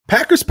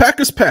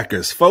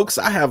Packers. Folks,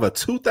 I have a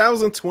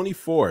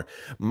 2024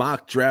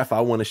 mock draft I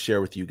want to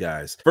share with you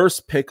guys.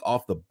 First pick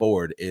off the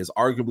board is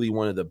arguably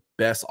one of the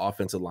best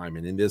offensive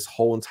linemen in this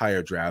whole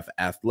entire draft.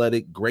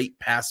 Athletic, great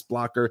pass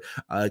blocker,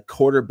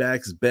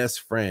 quarterback's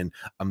best friend,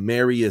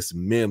 Amarius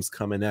Mims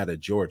coming out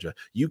of Georgia.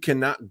 You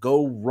cannot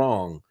go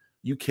wrong.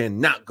 You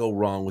cannot go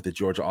wrong with the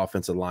Georgia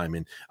offensive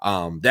lineman.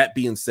 That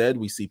being said,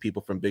 we see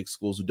people from big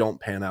schools who don't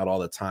pan out all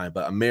the time,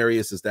 but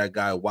Amarius is that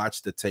guy.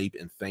 Watch the tape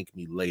and thank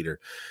me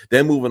later.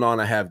 Then moving on,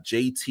 I have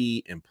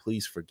JT, and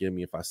please forgive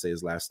me if I say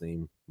his last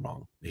name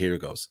wrong. Here it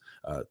goes.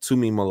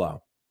 Tumi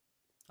Malal.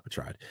 I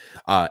tried.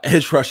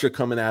 Edge rusher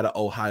coming out of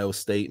Ohio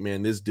State,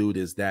 man. This dude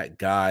is that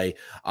guy.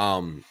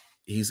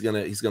 He's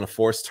gonna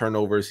force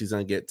turnovers. He's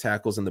gonna get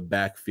tackles in the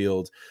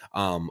backfield.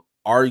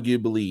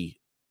 Arguably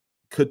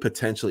could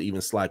potentially even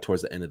slide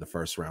towards the end of the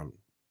first round.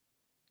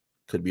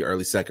 Could be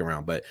early second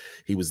round, but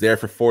he was there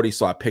for 40,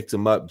 so I picked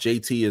him up.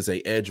 JT is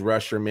a edge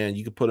rusher, man.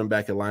 You can put him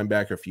back at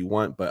linebacker if you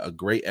want, but a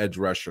great edge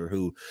rusher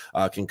who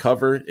can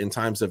cover in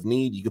times of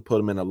need. You can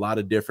put him in a lot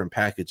of different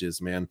packages,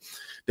 man.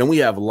 Then we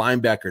have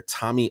linebacker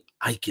Tommy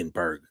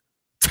Eichenberg.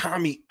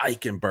 Tommy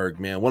Eichenberg,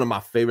 man, one of my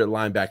favorite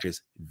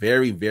linebackers.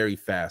 Very, very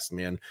fast,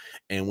 man.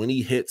 And when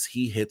he hits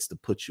to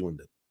put you in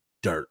the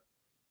dirt.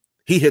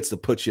 He hits to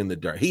put you in the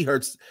dirt. He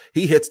hits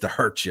to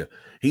hurt you.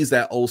 He's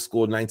that old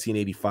school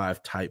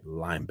 1985 type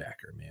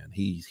linebacker, man.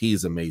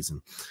 He's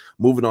amazing.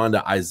 Moving on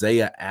to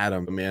Isaiah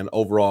Adams, man.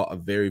 Overall, a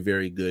very,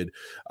 very good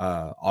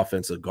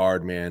offensive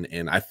guard, man.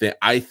 And I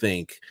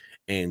think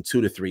in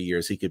 2 to 3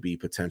 years, he could be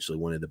potentially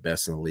one of the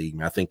best in the league.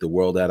 Man, I think the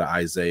world out of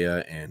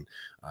Isaiah, and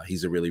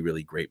he's a really,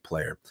 really great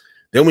player.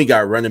 Then we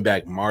got running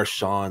back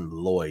Marshawn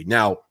Lloyd.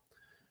 Now,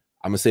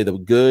 I'm going to say the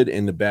good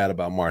and the bad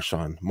about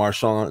Marshawn.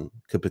 Marshawn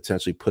could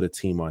potentially put a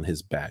team on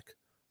his back.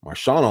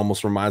 Marshawn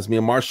almost reminds me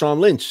of Marshawn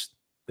Lynch.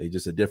 They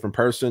just a different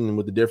person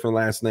with a different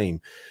last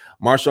name.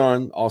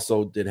 Marshawn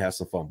also did have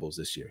some fumbles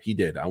this year. He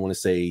did. I want to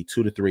say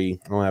 2 to 3.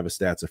 I don't have his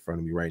stats in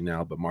front of me right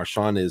now, but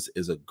Marshawn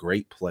is a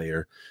great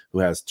player who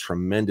has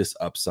tremendous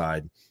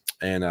upside.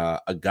 And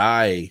a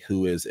guy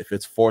who is, if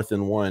it's 4th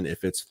and 1,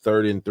 if it's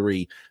 3rd and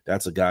 3,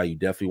 that's a guy you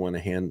definitely want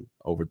to hand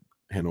over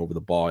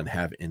the ball and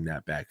have in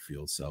that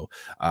backfield. So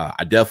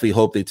I definitely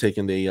hope they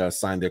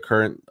re-sign their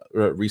current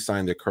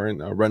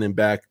running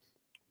back,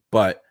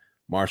 but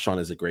Marshawn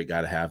is a great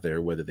guy to have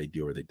there, whether they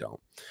do or they don't.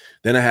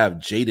 Then I have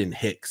Jaden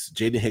Hicks.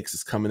 Jaden Hicks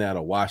is coming out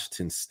of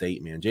Washington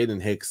State, man. Jaden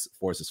Hicks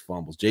forces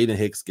fumbles. Jaden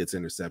Hicks gets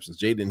interceptions.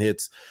 Jaden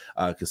Hicks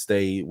can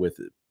stay with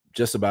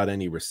just about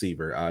any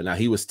receiver. Now,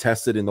 he was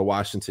tested in the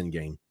Washington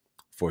game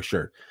for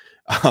sure.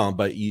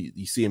 But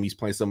you see him, he's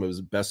playing some of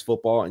his best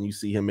football, and you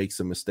see him make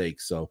some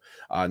mistakes. So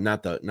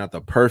not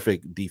the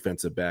perfect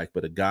defensive back,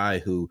 but a guy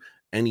who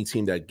any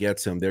team that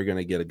gets him, they're going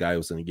to get a guy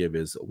who's going to give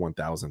his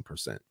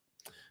 1,000%.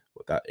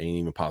 Without ain't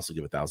even possible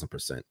to give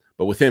 1,000%,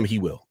 but with him, he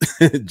will.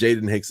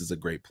 Jaden Hicks is a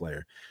great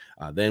player.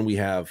 Then we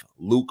have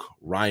Luke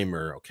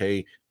Reimer,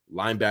 okay,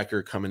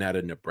 linebacker coming out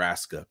of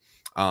Nebraska.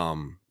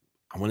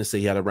 I want to say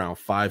he had around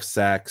 5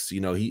 sacks.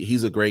 You know,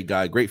 he's a great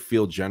guy, great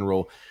field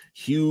general,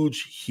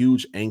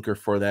 huge anchor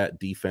for that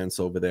defense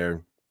over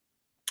there.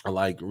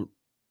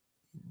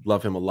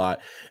 Love him a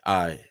lot.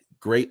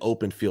 Great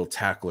open field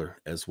tackler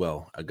as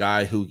well. A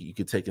guy who you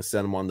could take and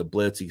send him on the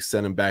blitz. You can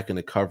send him back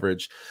into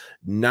coverage.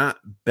 Not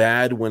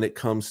bad when it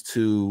comes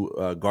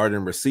to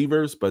guarding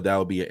receivers, but that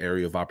would be an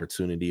area of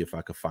opportunity if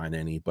I could find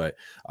any. But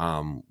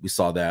we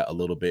saw that a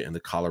little bit in the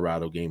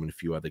Colorado game and a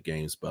few other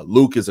games. But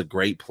Luke is a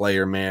great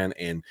player, man,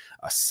 and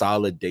a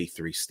solid day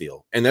 3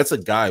 steal. And that's a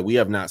guy we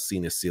have not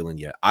seen his ceiling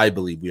yet. I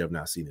believe we have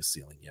not seen his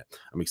ceiling yet.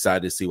 I'm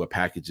excited to see what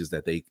packages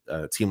that they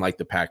team like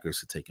the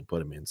Packers could take and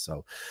put him in.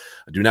 So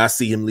I do not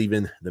see him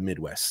leaving the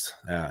Midwest.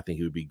 I think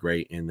he would be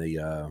great in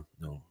the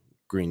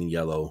green and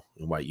yellow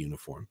and white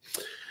uniform.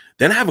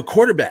 Then I have a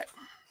quarterback,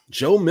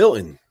 Joe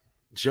Milton.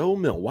 Joe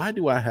Milton. Why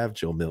do I have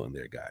Joe Milton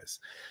there, guys?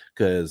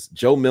 Because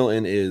Joe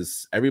Milton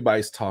is,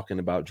 everybody's talking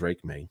about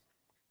Drake May.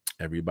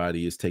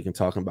 Everybody is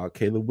talking about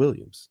Caleb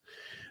Williams.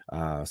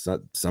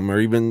 Some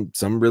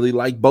really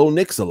like Bo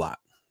Nix a lot,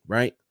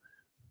 right?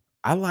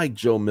 I like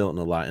Joe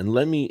Milton a lot, and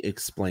let me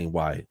explain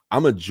why.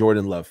 I'm a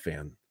Jordan Love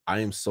fan. I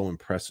am so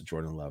impressed with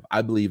Jordan Love.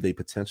 I believe they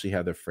potentially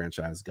have their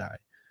franchise guy.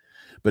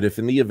 But if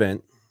in the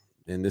event,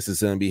 and this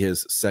is going to be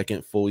his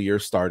 2nd full year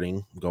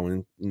starting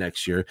going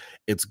next year,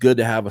 it's good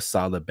to have a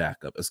solid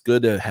backup. It's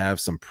good to have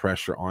some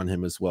pressure on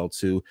him as well,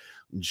 too.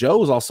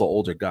 Joe is also an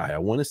older guy. I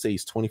want to say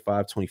he's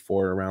 25,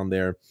 24, around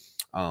there.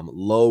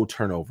 Low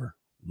turnover.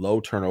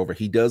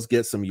 He does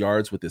get some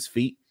yards with his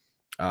feet.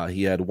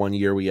 He had 1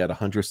 year where he had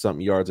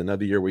 100-something yards,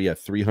 another year where he had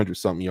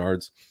 300-something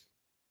yards.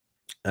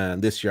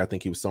 And this year, I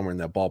think he was somewhere in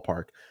that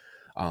ballpark.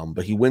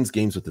 But he wins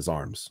games with his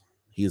arms.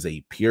 He is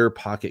a pure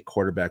pocket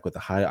quarterback with a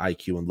high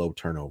IQ and low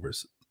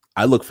turnovers.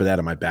 I look for that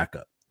in my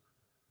backup.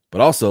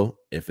 But also,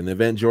 if in the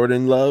event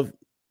Jordan Love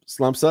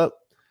slumps up,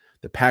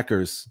 the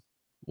Packers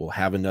will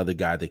have another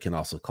guy they can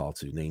also call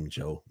to named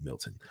Joe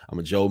Milton. I'm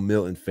a Joe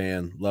Milton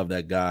fan. Love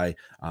that guy.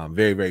 I'm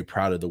very, very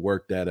proud of the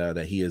work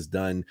that he has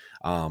done.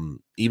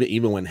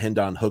 Even when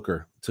Hendon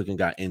Hooker took and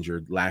got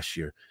injured last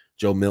year,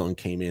 Joe Milton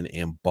came in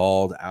and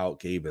balled out,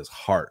 gave his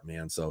heart,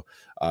 man. So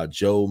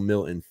Joe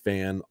Milton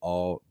fan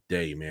all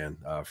day, man.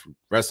 For the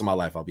rest of my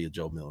life, I'll be a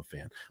Joe Milton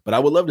fan. But I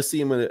would love to see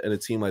him in a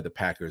team like the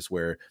Packers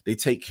where they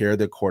take care of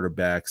their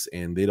quarterbacks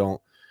and they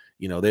don't,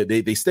 you know,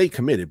 they stay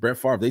committed. Brett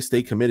Favre, they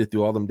stay committed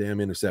through all them damn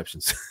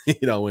interceptions,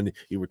 you know, when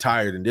he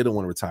retired and didn't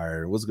want to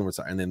retire and was going to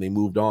retire. And then they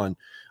moved on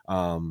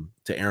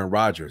to Aaron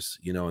Rodgers,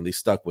 you know, and they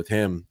stuck with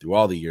him through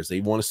all the years.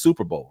 They won a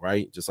Super Bowl,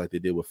 right? Just like they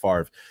did with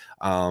Favre.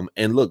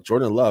 And look,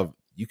 Jordan Love,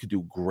 you could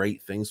do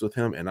great things with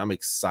him. And I'm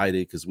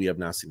excited because we have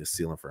not seen a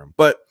ceiling for him.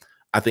 But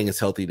I think it's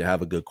healthy to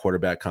have a good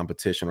quarterback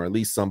competition, or at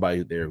least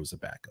somebody there who's a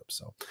backup.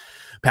 So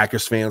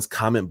Packers fans,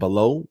 comment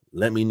below.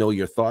 Let me know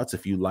your thoughts.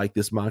 If you like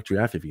this mock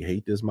draft, if you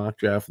hate this mock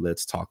draft,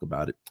 let's talk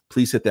about it.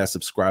 Please hit that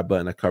subscribe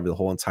button. I cover the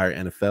whole entire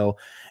NFL,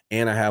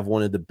 and I have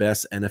one of the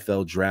best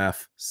NFL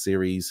draft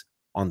series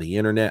on the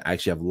internet. I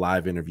actually have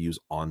live interviews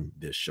on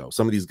this show.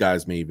 Some of these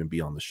guys may even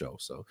be on the show.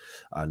 So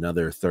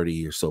another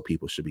 30 or so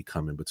people should be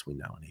coming between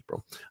now and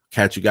April.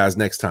 Catch you guys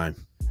next time.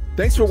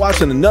 Thanks for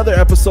watching another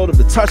episode of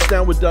the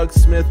Touchdown with Doug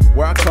Smith,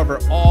 where I cover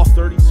all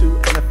 32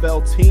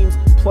 NFL teams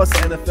plus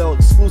NFL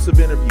exclusive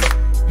interviews.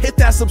 Hit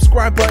that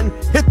subscribe button,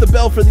 hit the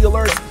bell for the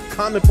alerts,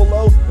 comment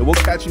below, and we'll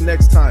catch you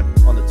next time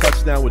on the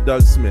Touchdown with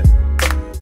Doug Smith.